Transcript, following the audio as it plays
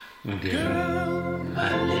Girl,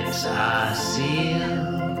 my lips are sealed.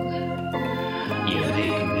 You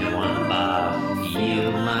make me wanna barf.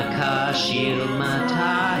 Yield my car, shield my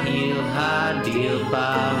tie, heel, high deal,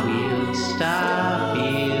 bar wheel, stop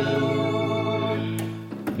you.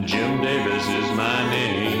 Jim Davis is my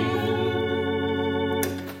name.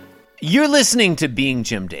 You're listening to Being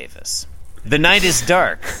Jim Davis. The night is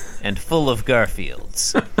dark and full of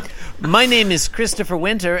Garfields. My name is Christopher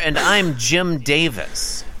Winter, and I'm Jim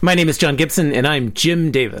Davis. My name is John Gibson, and I'm Jim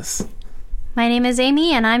Davis. My name is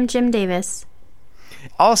Amy, and I'm Jim Davis.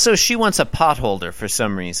 Also, she wants a potholder for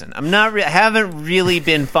some reason. Haven't really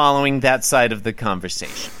been following that side of the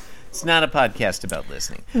conversation. It's not a podcast about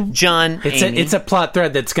listening. John, It's a plot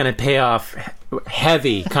thread that's going to pay off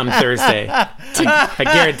heavy come Thursday. I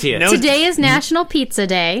guarantee it. Today is National Pizza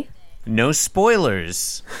Day. No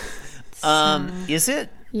spoilers. Is it?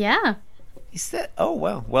 Yeah. Is that? Oh,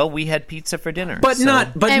 well. Well, we had pizza for dinner. But so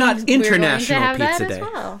not International we're going to have Pizza that Day. as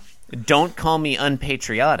well. Don't call me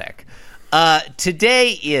unpatriotic.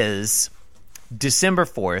 Today is December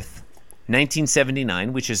 4th,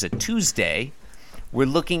 1979, which is a Tuesday. We're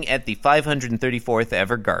looking at the 534th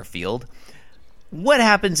ever Garfield. What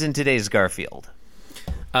happens in today's Garfield?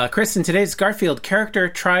 Chris, in today's Garfield, character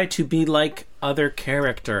try to be like other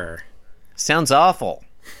character. Sounds awful.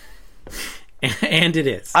 And it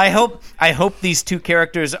is. I hope these two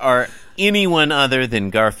characters are anyone other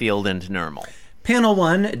than Garfield and Nermal. Panel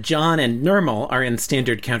 1, John and Nermal are in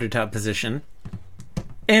standard countertop position.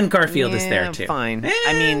 And Garfield is there too. Fine.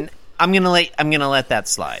 I mean, I'm gonna let that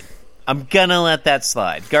slide.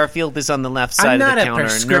 Garfield is on the left side of the counter. I'm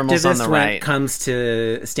not a Nermal's on the prescriptivist right. when it comes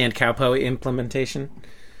to Stan Cowpo implementation.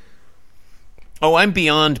 Oh, I'm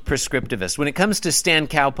beyond prescriptivist. When it comes to Stan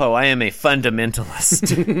Cowpo, I am a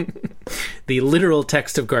fundamentalist. The literal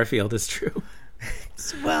text of Garfield is true.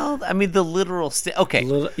 Well, I mean, the literal... okay.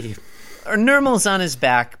 Nermal's on his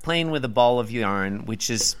back, playing with a ball of yarn, which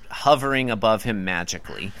is hovering above him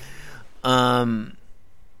magically.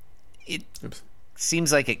 It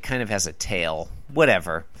seems like it kind of has a tail.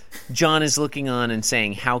 Whatever. John is looking on and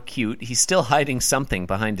saying, how cute. He's still hiding something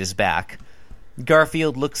behind his back.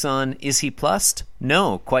 Garfield looks on. Is he plussed?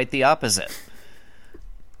 No, quite the opposite.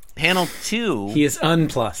 Panel 2... He is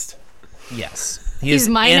unplussed. Yes. He He's is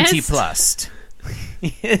minus? anti-plussed.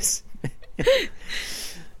 He is...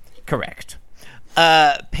 Correct.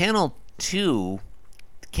 Panel 2,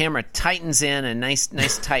 the camera tightens in a nice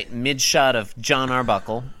tight mid-shot of John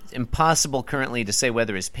Arbuckle. It's impossible currently to say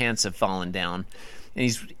whether his pants have fallen down. And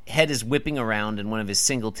his head is whipping around in one of his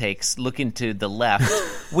single takes, looking to the left,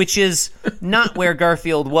 which is not where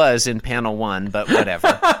Garfield was in panel 1, but whatever.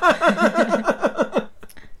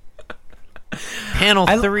 Panel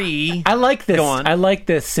 3. I like this. Go on. I like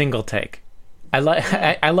this single take. I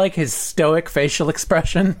like his stoic facial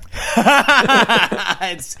expression.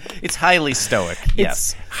 It's highly stoic.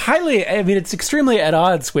 Yes, It's highly. I mean, it's extremely at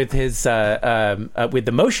odds with his with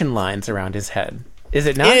the motion lines around his head. Is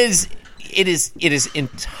it not? It is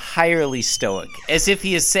entirely stoic, as if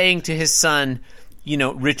he is saying to his son,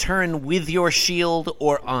 return with your shield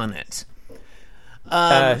or on it.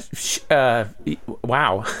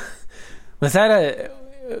 Wow. Was that a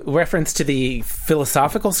reference to the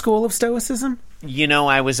philosophical school of Stoicism?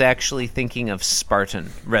 I was actually thinking of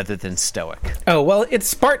Spartan rather than Stoic. Oh, well, it's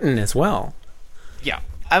Spartan as well. Yeah.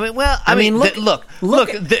 I mean, look,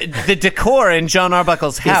 the decor in John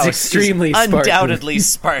Arbuckle's house extremely is Spartan. undoubtedly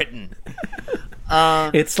Spartan.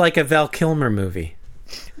 It's like a Val Kilmer movie.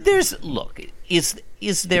 Is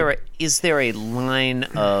there a line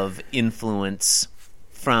of influence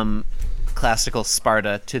from classical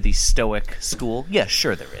Sparta to the Stoic school? Yeah,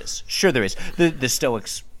 sure there is. The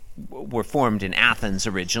Stoics were formed in Athens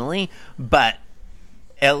originally, but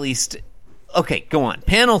at least... Okay, go on.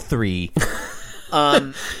 Panel 3.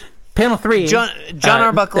 Panel 3. John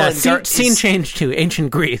Arbuckle... scene change to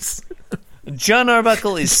ancient Greece. John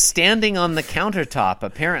Arbuckle is standing on the countertop,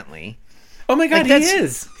 apparently. Oh my god, he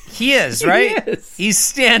is! He is, right? He is. He's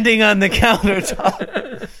standing on the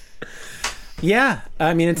countertop. Yeah,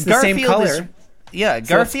 I mean, it's the same color.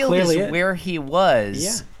 Garfield is clearly where he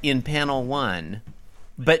was in panel 1,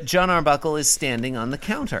 but John Arbuckle is standing on the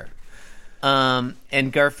counter.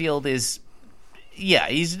 And Garfield is... Yeah,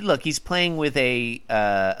 he's playing with a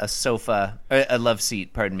sofa, a love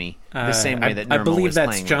seat, pardon me, the same way that Nermal I believe was that's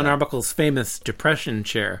playing John with it. Arbuckle's famous depression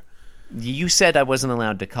chair. You said I wasn't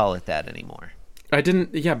allowed to call it that anymore. I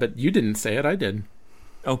didn't, yeah, but you didn't say it, I did.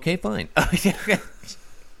 Okay, fine.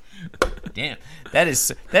 Damn, that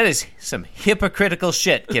is some hypocritical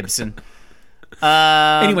shit, Gibson.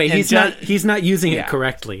 Anyway, he's not using it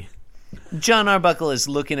correctly. John Arbuckle is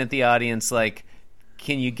looking at the audience like,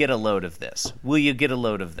 can you get a load of this? Will you get a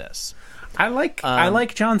load of this? I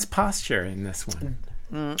like John's posture in this one.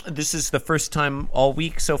 This is the first time all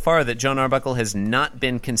week so far that John Arbuckle has not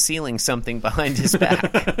been concealing something behind his back.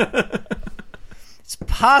 It's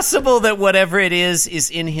possible that whatever it is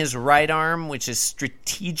in his right arm, which is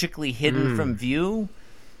strategically hidden from view,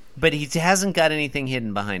 but he hasn't got anything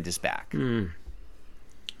hidden behind his back.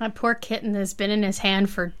 That poor kitten has been in his hand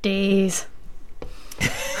for days.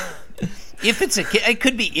 If it's it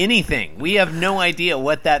could be anything. We have no idea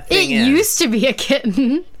what that It thing is. used to be a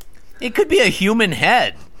kitten. It could be a human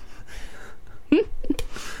head. It's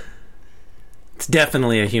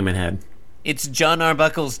definitely a human head. It's John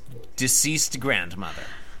Arbuckle's deceased grandmother.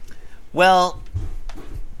 Well,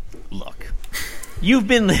 look. You've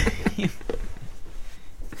been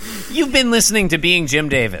listening to Being Jim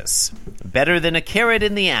Davis. Better than a carrot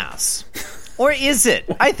in the ass. Or is it?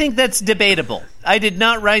 I think that's debatable. I did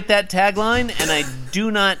not write that tagline, and I do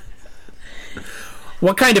not...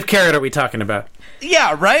 What kind of carrot are we talking about?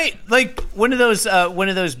 Yeah, right? Like one of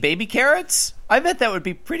those baby carrots? I bet that would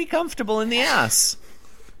be pretty comfortable in the ass.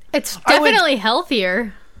 It's definitely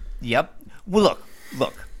healthier. Yep. Well,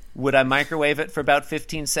 look. Would I microwave it for about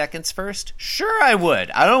 15 seconds first? Sure I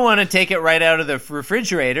would. I don't want to take it right out of the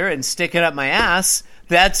refrigerator and stick it up my ass.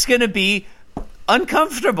 That's going to be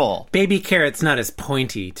uncomfortable. Baby carrot's not as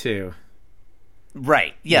pointy, too.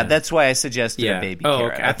 Right. Yeah, that's why I suggested a baby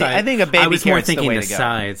carrot. Okay. I think a baby I was more carrot's the thinking way the to go.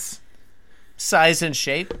 size. Size and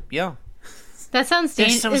shape, yeah. That sounds so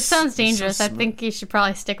it sounds so dangerous. I smooth. think you should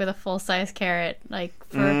probably stick with a full-size carrot. Like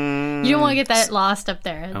you don't want to get that lost up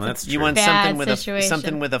there. It's Oh, that's true. You want bad something situation.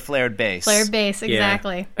 something with a flared base. flared base, Yeah.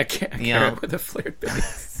 exactly. A carrot Yeah. with a flared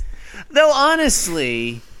base. Though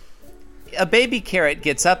honestly, a baby carrot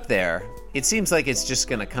gets up there, it seems like it's just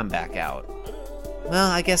going to come back out. Well,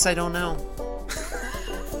 I guess I don't know.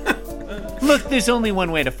 Look, there's only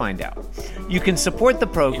one way to find out. You can support the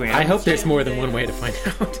program. I hope there's more than one way to find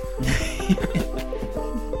out.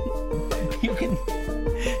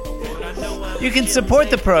 You can support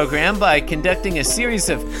the program by conducting a series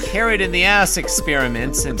of carrot in the ass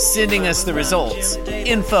experiments and sending us the results.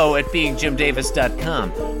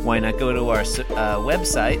 info@beingjimdavis.com. Why not go to our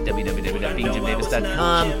website,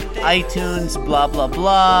 www.beingjimdavis.com, iTunes, blah, blah,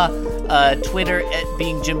 blah, Twitter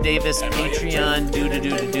 @beingjimdavis, Patreon,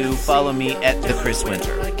 do. Follow me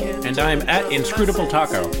 @thechriswinter. And I'm at Inscrutable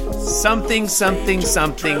Taco. Something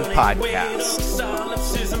podcast.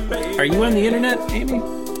 Are you on the internet, Amy?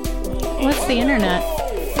 What's the internet?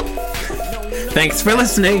 Thanks for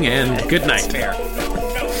listening, and good night. Fair.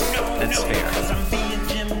 That's fair. I'm being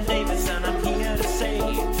Jim Davis, and I'm here to say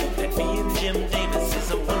that being Jim Davis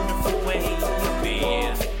is a wonderful way to be.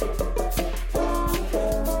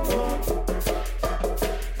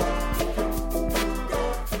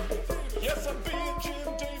 Yes, I'm being Jim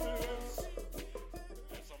Davis.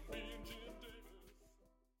 Yes, I'm being Jim Davis.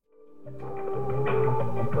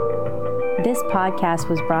 This podcast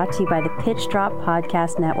was brought to you by the Pitch Drop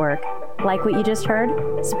Podcast Network. Like what you just heard?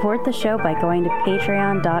 Support the show by going to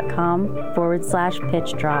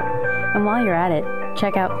patreon.com/pitch drop. And while you're at it,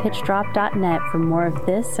 check out pitchdrop.net for more of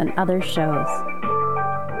this and other shows.